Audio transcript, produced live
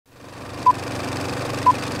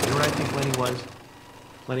think Lenny was?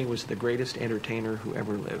 Lenny was the greatest entertainer who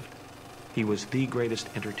ever lived. He was the greatest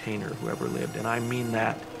entertainer who ever lived, and I mean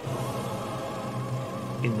that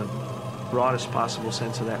in the broadest possible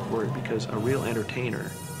sense of that word, because a real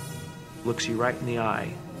entertainer looks you right in the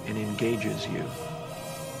eye and engages you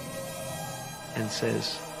and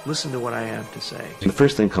says, listen to what I have to say. The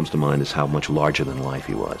first thing that comes to mind is how much larger than life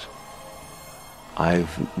he was.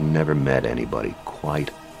 I've never met anybody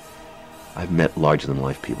quite. I've met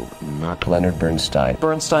larger-than-life people, but not Leonard Bernstein.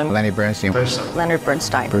 Bernstein. Lenny Bernstein. Leonard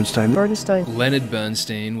Bernstein. Bernstein. Bern-STINE. Leonard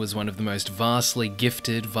Bernstein was one of the most vastly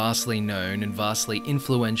gifted, vastly known, and vastly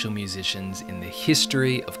influential musicians in the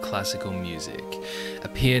history of classical music. A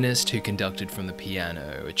pianist who conducted from the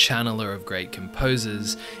piano, a channeler of great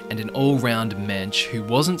composers, and an all-round mensch who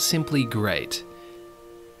wasn't simply great,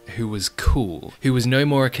 who was cool, who was no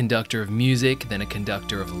more a conductor of music than a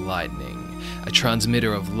conductor of lightning, a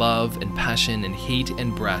transmitter of love and passion and heat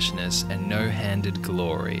and brashness and no-handed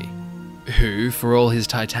glory, who, for all his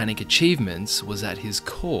titanic achievements, was at his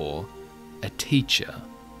core a teacher.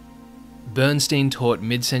 Bernstein taught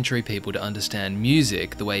mid-century people to understand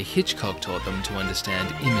music the way Hitchcock taught them to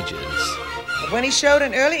understand images. When he showed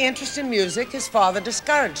an early interest in music, his father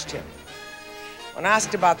discouraged him. When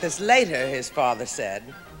asked about this later, his father said,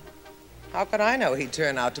 "How could I know he'd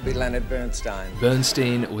turn out to be Leonard Bernstein?"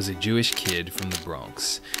 Bernstein was a Jewish kid from the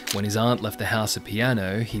Bronx. When his aunt left the house a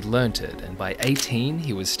piano, he learnt it, and by 18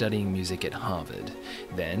 he was studying music at Harvard.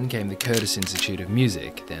 Then came the Curtis Institute of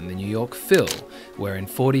Music, then the New York Phil, where in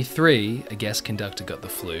 '43 a guest conductor got the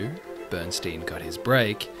flu, Bernstein got his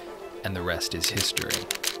break, and the rest is history.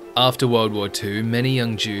 After World War II, many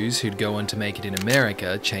young Jews who'd go on to make it in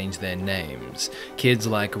America changed their names. Kids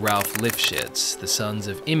like Ralph Lifshitz, the sons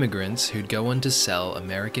of immigrants who'd go on to sell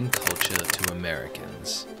American culture to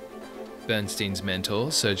Americans. Bernstein's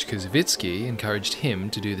mentor, Serge Koussevitzky, encouraged him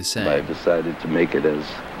to do the same. I decided to make it as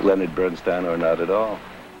Leonard Bernstein or not at all.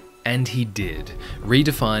 And he did,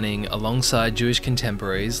 redefining, alongside Jewish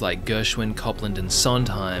contemporaries like Gershwin, Copland, and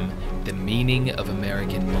Sondheim, the meaning of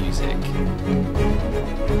American music.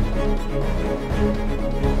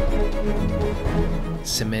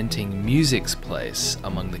 Cementing music's place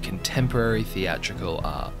among the contemporary theatrical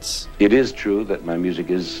arts. It is true that my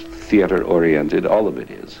music is theater-oriented, all of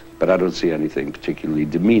it is. But I don't see anything particularly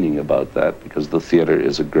demeaning about that, because the theater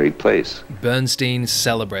is a great place. Bernstein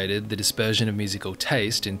celebrated the dispersion of musical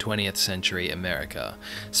taste in 20th century America.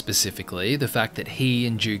 Specifically, the fact that he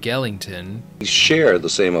and Duke Ellington share the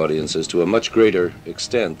same audiences to a much greater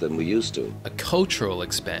extent than we used to. A cultural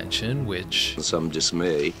expansion which... Some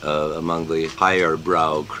dismay among the higher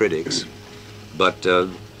brow critics, but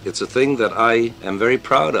it's a thing that I am very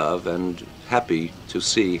proud of and happy to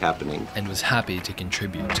see happening. And was happy to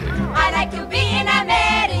contribute to. I like to be in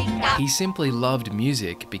America. He simply loved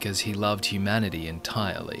music because he loved humanity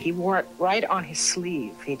entirely. He wore it right on his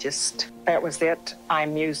sleeve. That was it.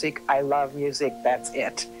 I'm music, I love music, that's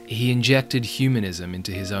it. He injected humanism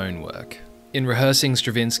into his own work. In rehearsing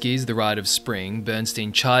Stravinsky's The Rite of Spring,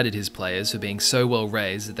 Bernstein chided his players for being so well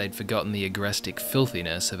raised that they'd forgotten the agrestic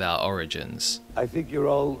filthiness of our origins. I think you're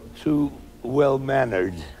all too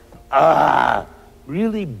well-mannered.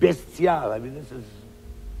 Really bestial. I mean, this is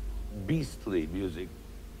beastly music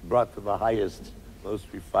brought to the highest, most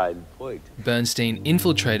refined point. Bernstein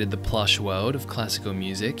infiltrated the plush world of classical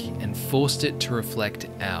music and forced it to reflect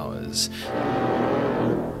ours.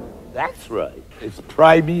 That's right. It's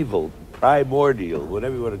primeval, primordial,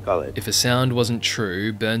 whatever you want to call it. If a sound wasn't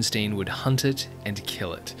true, Bernstein would hunt it and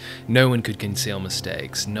kill it. No one could conceal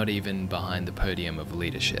mistakes, not even behind the podium of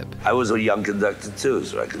leadership. I was a young conductor too,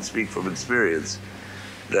 so I can speak from experience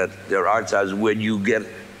that there are times when you get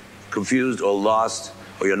confused or lost,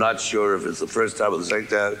 or you're not sure if it's the first time or the second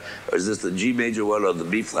time, or is this the G major one or the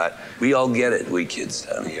B flat. We all get it, we kids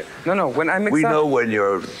down here. No, when I mix We up... know when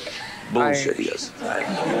you're bullshitting us.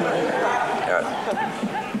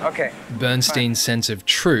 Okay. Bernstein's sense of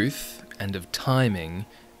truth and of timing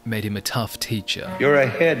made him a tough teacher. You're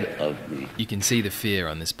ahead of me. You can see the fear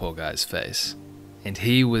on this poor guy's face. And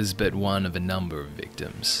he was but one of a number of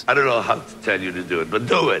victims. I don't know how to tell you to do it, but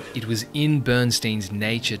do it. It was in Bernstein's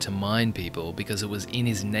nature to mine people because it was in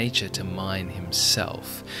his nature to mine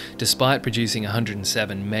himself. Despite producing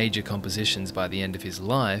 107 major compositions by the end of his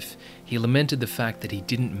life, he lamented the fact that he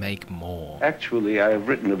didn't make more. Actually, I have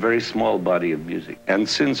written a very small body of music. And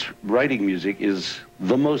since writing music is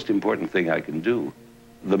the most important thing I can do,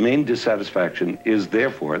 the main dissatisfaction is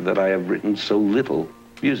therefore that I have written so little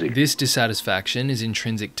music. This dissatisfaction is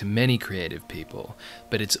intrinsic to many creative people,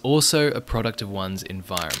 but it's also a product of one's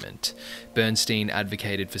environment. Bernstein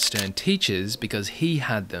advocated for stern teachers because he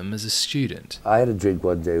had them as a student. I had a drink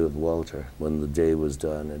one day with Walter when the day was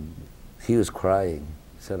done, and he was crying.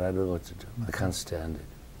 He said, I don't know what to do. I can't stand it.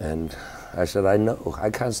 And I said, I know, I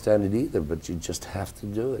can't stand it either, but you just have to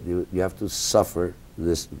do it. You have to suffer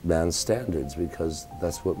this man's standards because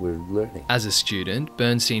that's what we're learning. As a student,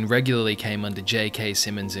 Bernstein regularly came under J.K.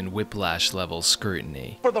 Simmons and Whiplash-level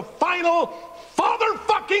scrutiny. For the final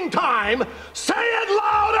father-fucking time, say it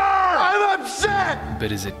louder! I'm upset!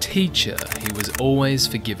 But as a teacher, he was always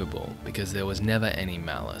forgivable because there was never any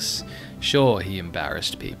malice. Sure, he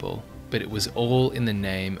embarrassed people, but it was all in the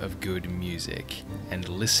name of good music and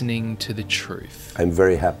listening to the truth. I'm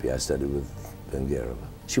very happy I studied with Benguerova.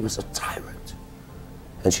 She was a tyrant,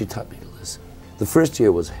 and she taught me to listen. The first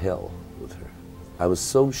year was hell with her. I was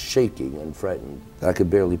so shaking and frightened that I could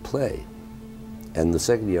barely play. And the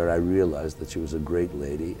second year I realized that she was a great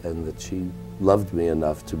lady and that she loved me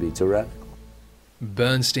enough to be tyrannical.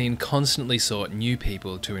 Bernstein constantly sought new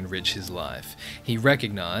people to enrich his life. He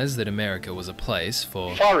recognized that America was a place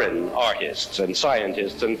for foreign artists and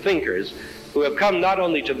scientists and thinkers who have come not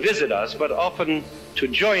only to visit us, but often to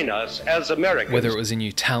join us as Americans. Whether it was a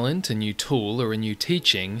new talent, a new tool, or a new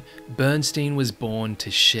teaching, Bernstein was born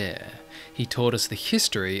to share. He taught us the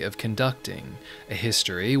history of conducting, a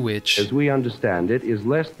history which, as we understand it, is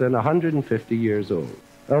less than 150 years old.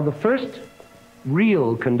 Now, the first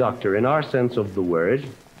real conductor, in our sense of the word,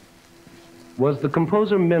 was the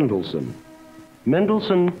composer Mendelssohn.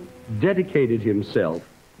 Mendelssohn dedicated himself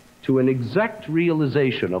to an exact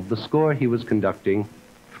realization of the score he was conducting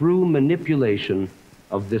through manipulation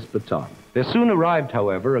of this baton. There soon arrived,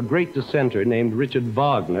 however, a great dissenter named Richard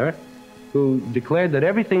Wagner, who declared that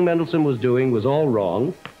everything Mendelssohn was doing was all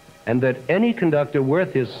wrong, and that any conductor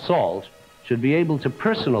worth his salt should be able to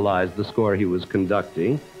personalize the score he was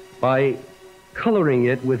conducting by coloring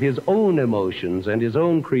it with his own emotions and his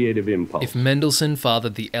own creative impulse. If Mendelssohn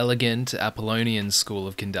fathered the elegant Apollonian school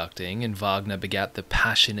of conducting and Wagner begat the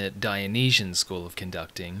passionate Dionysian school of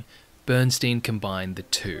conducting, Bernstein combined the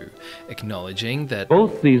two, acknowledging that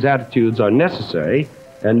both these attitudes are necessary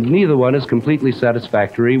and neither one is completely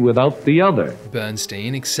satisfactory without the other.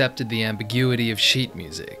 Bernstein accepted the ambiguity of sheet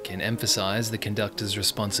music and emphasized the conductor's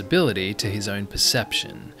responsibility to his own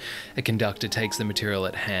perception. A conductor takes the material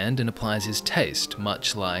at hand and applies his taste,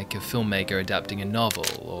 much like a filmmaker adapting a novel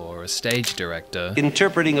or a stage director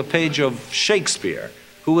interpreting a page of Shakespeare,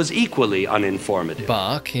 who was equally uninformative.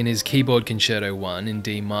 Bach, in his Keyboard Concerto 1 in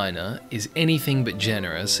D minor, is anything but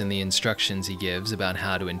generous in the instructions he gives about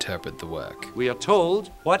how to interpret the work. We are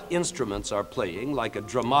told what instruments are playing, like a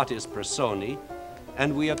dramatis personae,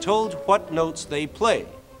 and we are told what notes they play.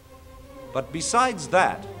 But besides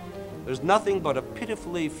that, there's nothing but a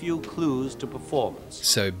pitifully few clues to performance.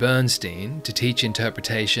 So Bernstein, to teach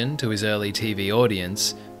interpretation to his early TV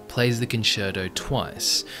audience, plays the concerto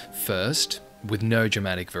twice. First, with no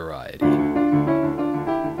dramatic variety.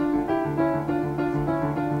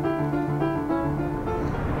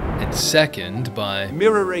 And second, by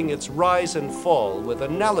mirroring its rise and fall with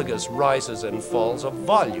analogous rises and falls of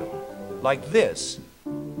volume, like this.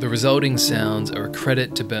 The resulting sounds are a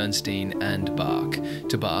credit to Bernstein and Bach.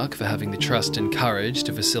 To Bach for having the trust and courage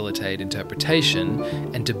to facilitate interpretation,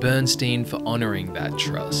 and to Bernstein for honoring that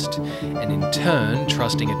trust, and in turn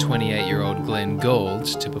trusting a 28-year-old Glenn Gould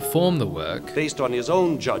to perform the work based on his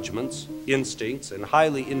own judgments, instincts, and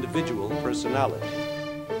highly individual personality.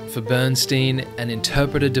 For Bernstein, an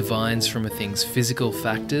interpreter divines from a thing's physical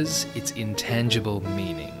factors its intangible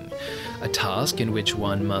meaning. A task in which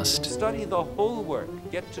one must study the whole work,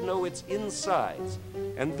 get to know its insides,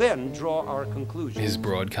 and then draw our conclusions. His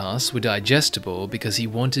broadcasts were digestible because he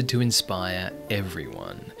wanted to inspire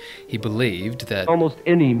everyone. He believed that almost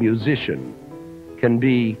any musician can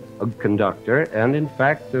be a conductor, and in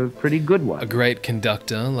fact, a pretty good one. A great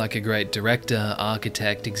conductor, like a great director,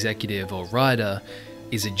 architect, executive, or writer,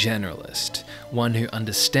 is a generalist, one who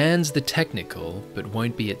understands the technical but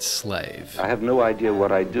won't be its slave. I have no idea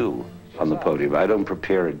what I do on the podium. I don't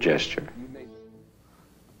prepare a gesture.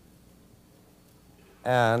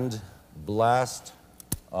 And blast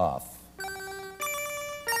off.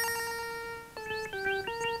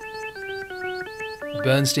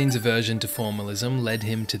 Bernstein's aversion to formalism led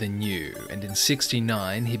him to the new, and in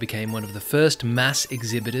 '69 he became one of the first mass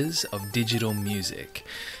exhibitors of digital music,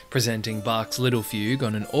 presenting Bach's Little Fugue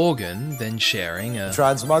on an organ, then sharing a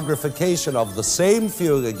transmogrification of the same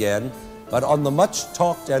fugue again, but on the much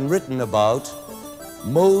talked and written about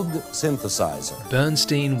Moog synthesizer.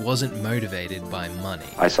 Bernstein wasn't motivated by money.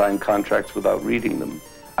 I signed contracts without reading them.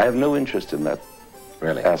 I have no interest in that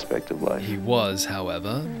aspect of life. He was,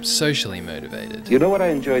 however, socially motivated. You know what I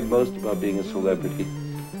enjoyed most about being a celebrity?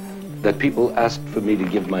 That people asked for me to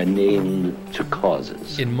give my name to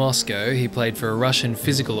causes. In Moscow, he played for a Russian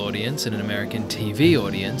physical audience and an American TV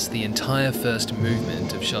audience the entire first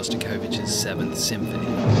movement of Shostakovich's Seventh Symphony.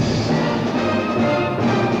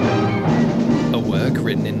 A work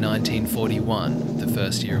written in 1941, the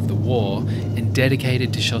first year of the war, and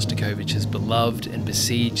dedicated to Shostakovich's beloved and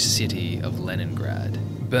besieged city of Leningrad.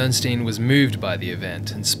 Bernstein was moved by the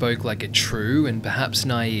event and spoke like a true and perhaps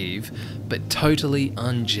naive, but totally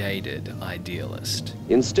unjaded idealist.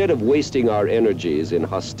 Instead of wasting our energies in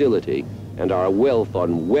hostility and our wealth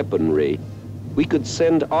on weaponry, we could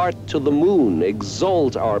send art to the moon,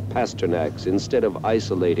 exalt our Pasternaks instead of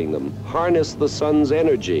isolating them, harness the sun's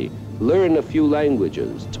energy, learn a few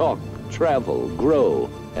languages, talk, travel, grow,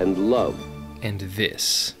 and love. And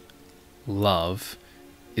this, love,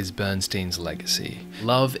 is Bernstein's legacy.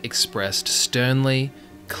 Love expressed sternly,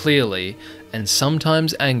 clearly, and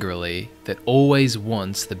sometimes angrily, that always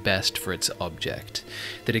wants the best for its object,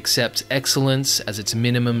 that accepts excellence as its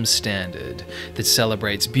minimum standard, that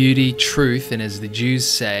celebrates beauty, truth, and as the Jews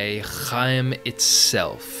say, Chaim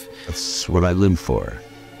itself. That's what I live for.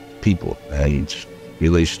 People and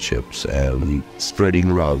relationships and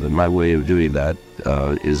spreading love. And my way of doing that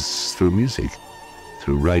is through music.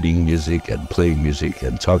 Through writing music and playing music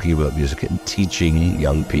and talking about music and teaching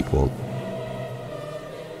young people.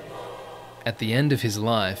 At the end of his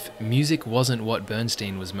life, music wasn't what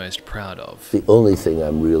Bernstein was most proud of. The only thing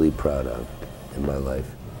I'm really proud of in my life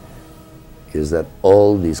is that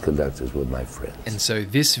all these conductors were my friends. And so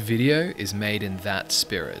this video is made in that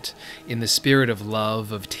spirit, in the spirit of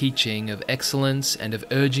love, of teaching, of excellence, and of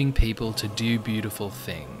urging people to do beautiful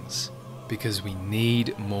things. Because we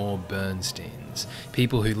need more Bernsteins,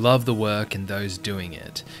 people who love the work and those doing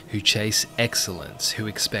it, who chase excellence, who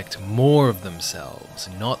expect more of themselves,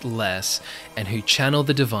 not less, and who channel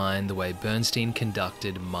the divine the way Bernstein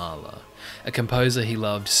conducted Mahler, a composer he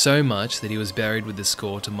loved so much that he was buried with the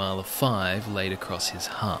score to Mahler 5 laid across his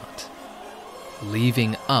heart.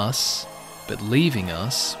 Leaving us, but leaving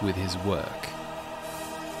us with his work.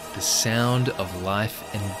 The sound of life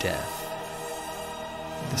and death.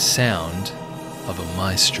 The sound of a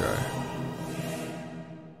maestro.